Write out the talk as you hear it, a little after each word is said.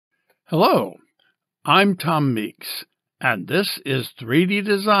Hello, I'm Tom Meeks, and this is 3D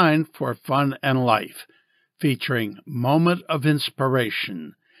Design for Fun and Life, featuring Moment of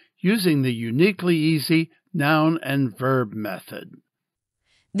Inspiration, using the uniquely easy noun and verb method.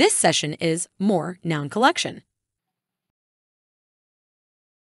 This session is More Noun Collection.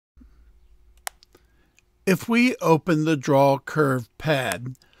 If we open the Draw Curve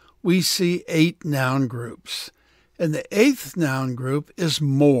pad, we see 8 noun groups, and the 8th noun group is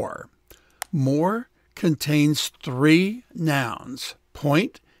More. More contains 3 nouns,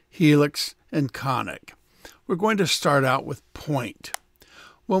 point, helix, and conic. We're going to start out with point.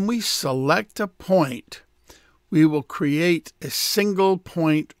 When we select a point, we will create a single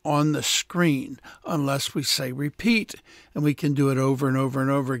point on the screen unless we say repeat, and we can do it over and over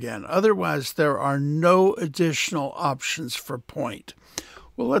and over again. Otherwise, there are no additional options for point.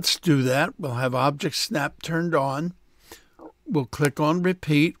 Well, let's do that. We'll have Object Snap turned on. We'll click on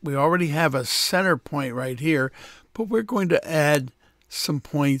repeat. We already have a center point right here, but we're going to add some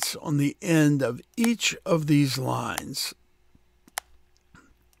points on the end of each of these lines.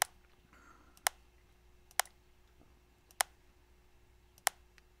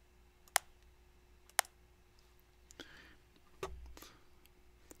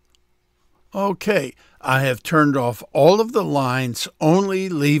 Okay, I have turned off all of the lines, only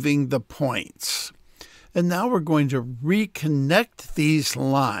leaving the points. And now we're going to reconnect these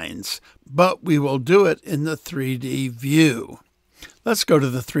lines, but we will do it in the 3D view. Let's go to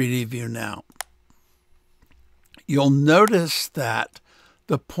the 3D view now. You'll notice that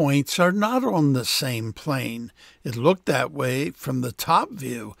the points are not on the same plane. It looked that way from the top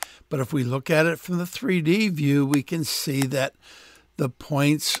view, but if we look at it from the 3D view, we can see that the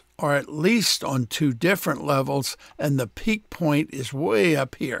points are at least on 2 different levels, and the peak point is way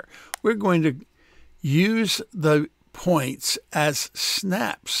up here. We're going to use the points as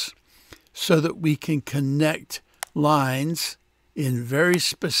snaps so that we can connect lines in very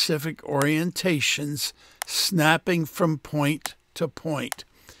specific orientations, snapping from point to point.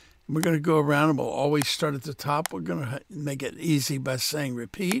 And we're going to go around and we'll always start at the top. We're going to make it easy by saying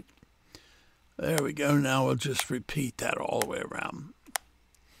repeat. There we go. Now we'll just repeat that all the way around.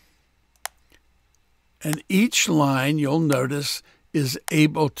 And each line, you'll notice, is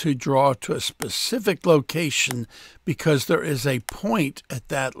able to draw to a specific location because there is a point at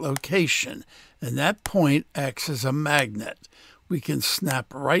that location, and that point acts as a magnet. We can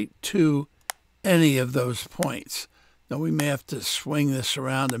snap right to any of those points. Now we may have to swing this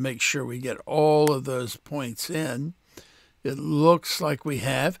around to make sure we get all of those points in. It looks like we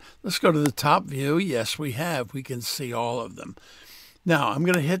have. Let's go to the top view. Yes, we have. We can see all of them. Now I'm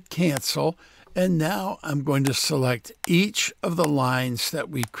going to hit cancel. And now I'm going to select each of the lines that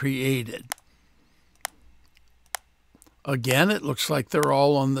we created. Again, it looks like they're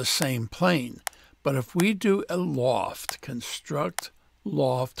all on the same plane. But if we do a loft, construct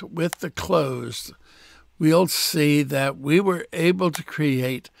loft with the closed, we'll see that we were able to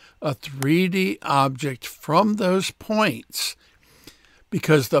create a 3D object from those points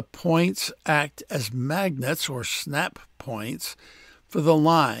because the points act as magnets or snap points for the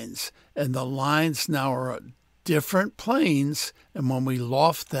lines. And the lines now are at different planes, and when we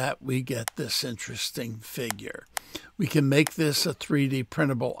loft that, we get this interesting figure. We can make this a 3D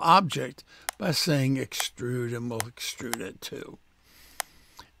printable object by saying extrude, and we'll extrude it too.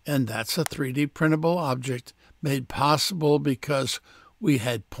 And that's a 3D printable object made possible because we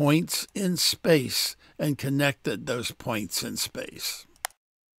had points in space and connected those points in space.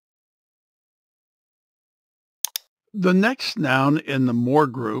 The next noun in the More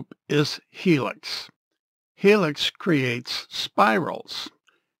group is helix. Helix creates spirals,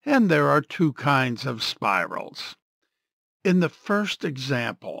 and there are 2 kinds of spirals. In the first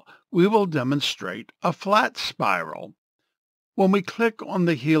example, we will demonstrate a flat spiral. When we click on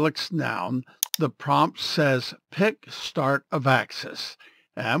the helix noun, the prompt says pick start of axis,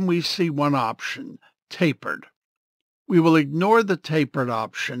 and we see one option, tapered. We will ignore the tapered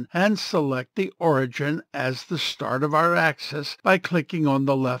option and select the origin as the start of our axis by clicking on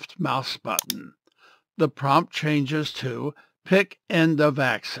the left mouse button. The prompt changes to Pick End of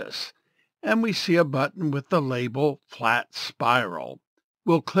Axis, and we see a button with the label Flat Spiral.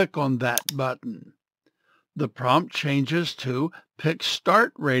 We'll click on that button. The prompt changes to Pick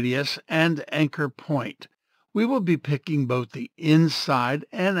Start Radius and Anchor Point. We will be picking both the inside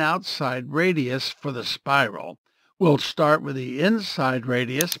and outside radius for the spiral. We'll start with the inside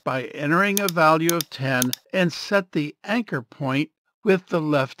radius by entering a value of 10 and set the anchor point with the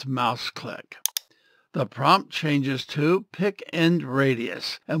left mouse click. The prompt changes to Pick End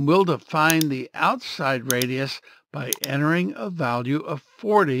Radius, and we'll define the outside radius by entering a value of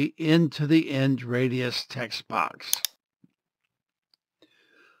 40 into the end radius text box.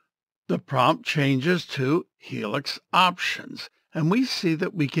 The prompt changes to Helix Options, and we see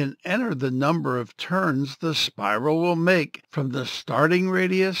that we can enter the number of turns the spiral will make from the starting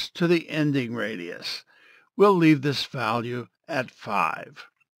radius to the ending radius. We'll leave this value at 5.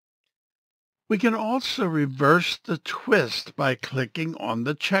 We can also reverse the twist by clicking on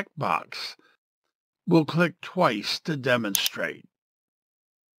the checkbox. We'll click twice to demonstrate,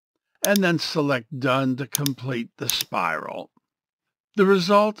 and then select Done to complete the spiral. The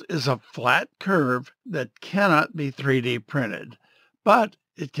result is a flat curve that cannot be 3D printed, but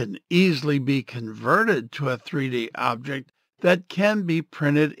it can easily be converted to a 3D object that can be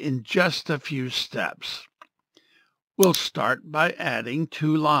printed in just a few steps. We'll start by adding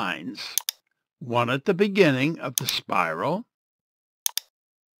 2 lines, one at the beginning of the spiral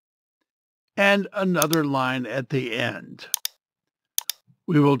and another line at the end.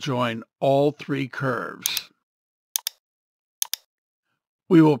 We will join all 3 curves.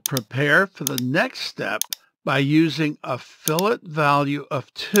 We will prepare for the next step by using a fillet value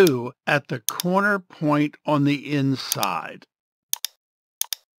of 2 at the corner point on the inside,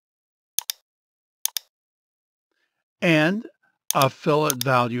 and a fillet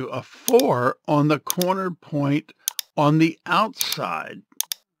value of 4 on the corner point on the outside.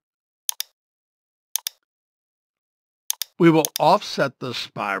 We will offset the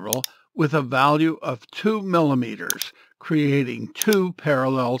spiral with a value of 2 millimeters, creating 2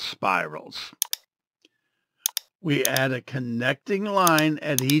 parallel spirals. We add a connecting line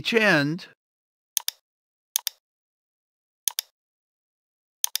at each end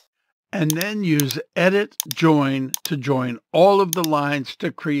and then use Edit Join to join all of the lines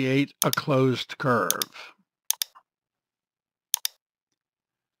to create a closed curve.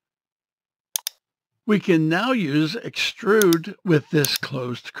 We can now use Extrude with this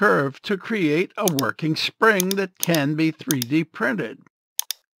closed curve to create a working spring that can be 3D printed.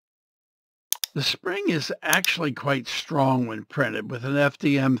 The spring is actually quite strong when printed with an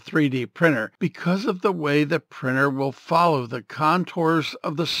FDM 3D printer because of the way the printer will follow the contours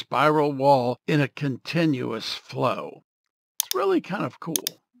of the spiral wall in a continuous flow. It's really kind of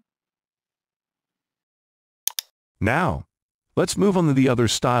cool. Now, let's move on to the other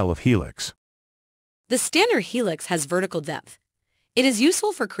style of helix. The standard helix has vertical depth. It is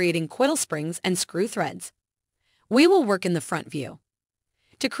useful for creating coil springs and screw threads. We will work in the front view.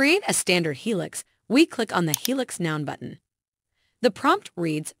 To create a standard helix, we click on the Helix Noun button. The prompt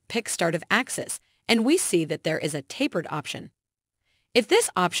reads Pick Start of Axis, and we see that there is a tapered option. If this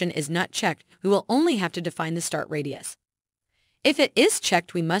option is not checked, we will only have to define the start radius. If it is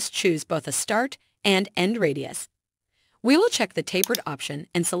checked, we must choose both a start and end radius. We will check the tapered option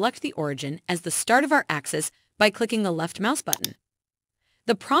and select the origin as the start of our axis by clicking the left mouse button.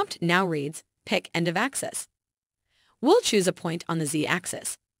 The prompt now reads, Pick End of Axis. We'll choose a point on the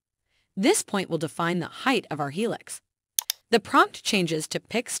z-axis. This point will define the height of our helix. The prompt changes to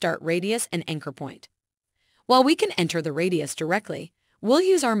Pick Start Radius and Anchor Point. While we can enter the radius directly, we'll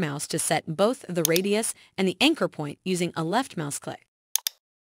use our mouse to set both the radius and the anchor point using a left mouse click.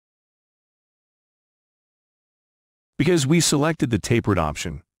 Because we selected the tapered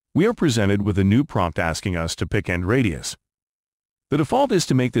option, we are presented with a new prompt asking us to pick end radius. The default is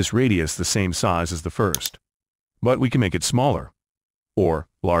to make this radius the same size as the first, but we can make it smaller or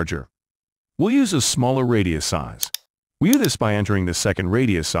larger. We'll use a smaller radius size. We do this by entering the second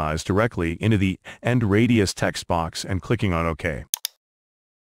radius size directly into the End Radius text box and clicking on OK.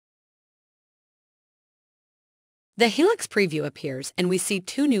 The Helix preview appears and we see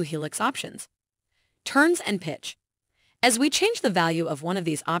 2 new Helix options, turns and pitch. As we change the value of one of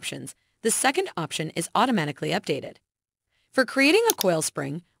these options, the second option is automatically updated. For creating a coil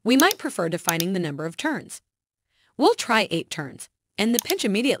spring, we might prefer defining the number of turns. We'll try 8 turns, and the pitch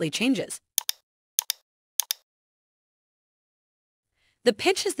immediately changes. The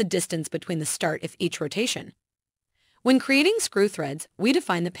pitch is the distance between the start of each rotation. When creating screw threads, we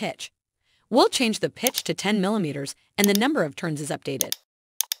define the pitch. We'll change the pitch to 10 millimeters, and the number of turns is updated.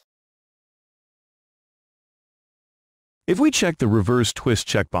 If we check the Reverse Twist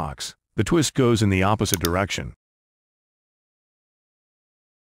checkbox, the twist goes in the opposite direction.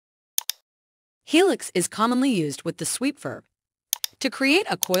 Helix is commonly used with the sweep verb. To create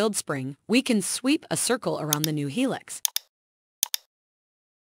a coiled spring, we can sweep a circle around the new helix.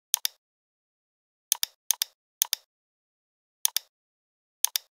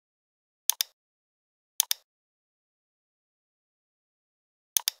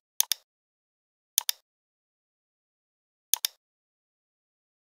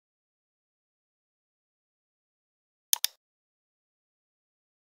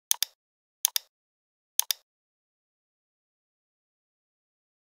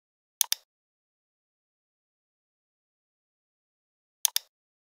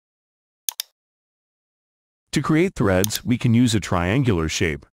 To create threads, we can use a triangular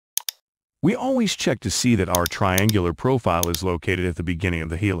shape. We always check to see that our triangular profile is located at the beginning of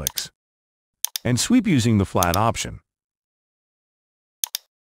the helix. And sweep using the flat option.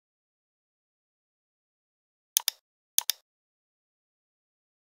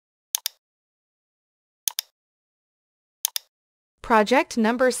 Project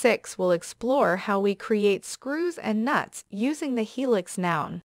number 6 will explore how we create screws and nuts using the helix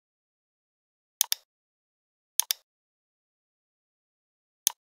noun.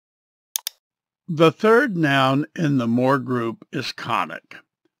 The third noun in the more group is conic.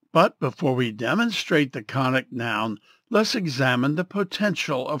 But before we demonstrate the conic noun, let's examine the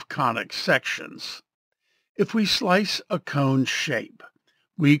potential of conic sections. If we slice a cone shape,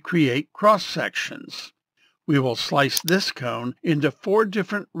 we create cross sections. We will slice this cone into 4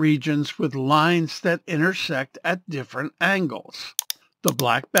 different regions with lines that intersect at different angles. The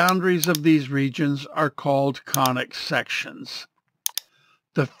black boundaries of these regions are called conic sections.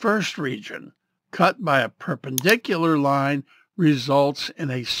 The first region, cut by a perpendicular line, results in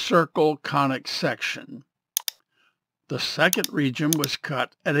a circle conic section. The second region was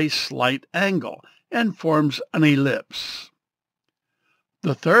cut at a slight angle and forms an ellipse.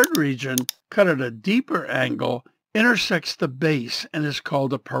 The third region, cut at a deeper angle, intersects the base and is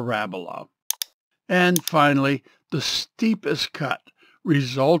called a parabola. And finally, the steepest cut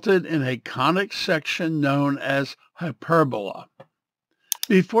resulted in a conic section known as hyperbola.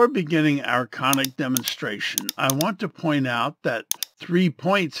 Before beginning our conic demonstration, I want to point out that 3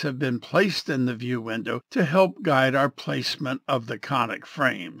 points have been placed in the view window to help guide our placement of the conic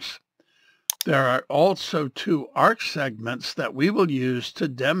frames. There are also 2 arc segments that we will use to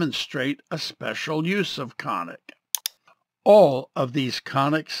demonstrate a special use of conic. All of these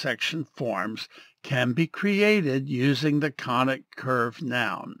conic section forms can be created using the conic curve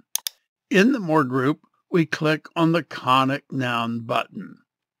noun. In the More group, we click on the Conic Noun button.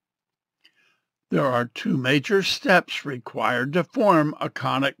 There are 2 major steps required to form a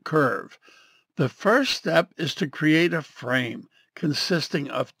conic curve. The first step is to create a frame consisting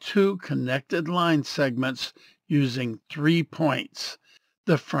of 2 connected line segments using 3 points.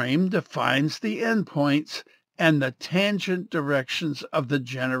 The frame defines the endpoints and the tangent directions of the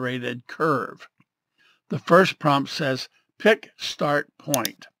generated curve. The first prompt says, "Pick start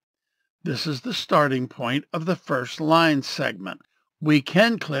point." This is the starting point of the first line segment. We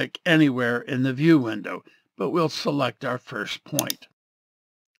can click anywhere in the view window, but we'll select our first point.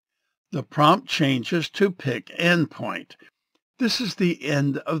 The prompt changes to pick endpoint. This is the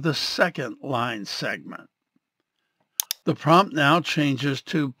end of the second line segment. The prompt now changes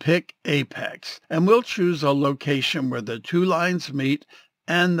to pick apex, and we'll choose a location where the 2 lines meet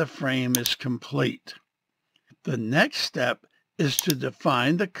and the frame is complete. The next step is to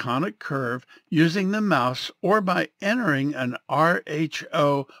define the conic curve using the mouse or by entering an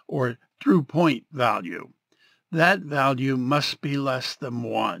RHO or through point value. That value must be less than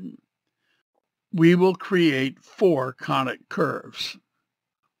 1. We will create 4 conic curves.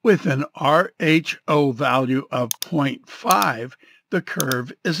 With an RHO value of 0.5, the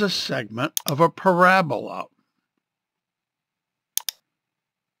curve is a segment of a parabola.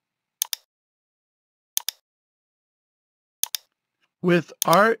 With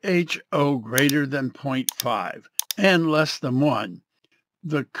RHO greater than 0.5 and less than 1,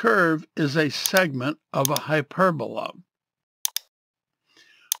 the curve is a segment of a hyperbola.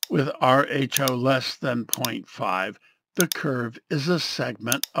 With RHO less than 0.5, the curve is a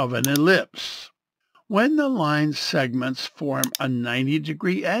segment of an ellipse. When the line segments form a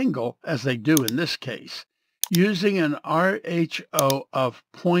 90-degree angle, as they do in this case, using an RHO of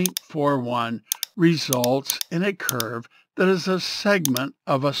 0.41 results in a curve that is a segment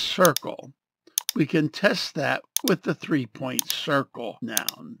of a circle. We can test that with the 3-point circle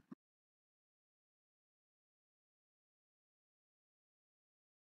noun.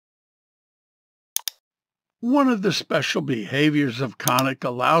 One of the special behaviors of conic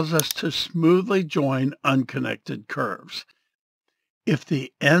allows us to smoothly join unconnected curves. If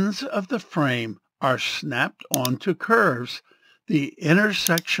the ends of the frame are snapped onto curves, the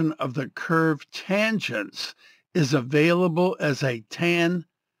intersection of the curve tangents is available as a tan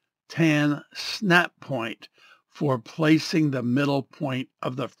snap point for placing the middle point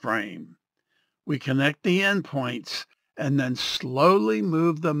of the frame. We connect the endpoints and then slowly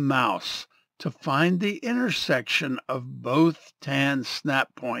move the mouse to find the intersection of both tan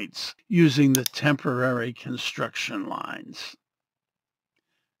snap points using the temporary construction lines.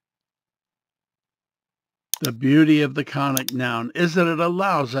 The beauty of the conic noun is that it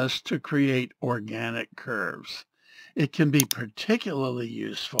allows us to create organic curves. It can be particularly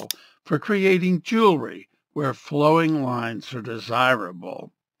useful for creating jewelry, where flowing lines are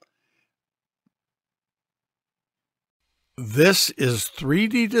desirable. This is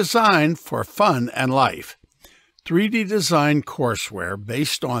 3D Design for Fun and Life. 3D Design courseware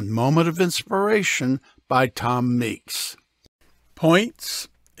based on Moment of Inspiration by Tom Meeks. Points,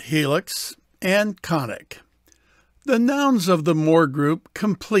 Helix, and Conic. The nouns of the More group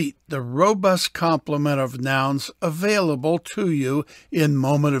complete the robust complement of nouns available to you in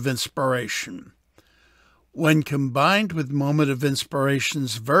Moment of Inspiration. When combined with Moment of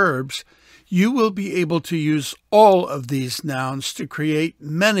Inspiration's verbs, you will be able to use all of these nouns to create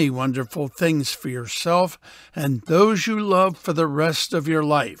many wonderful things for yourself and those you love for the rest of your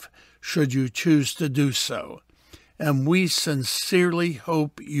life, should you choose to do so. And we sincerely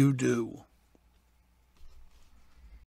hope you do.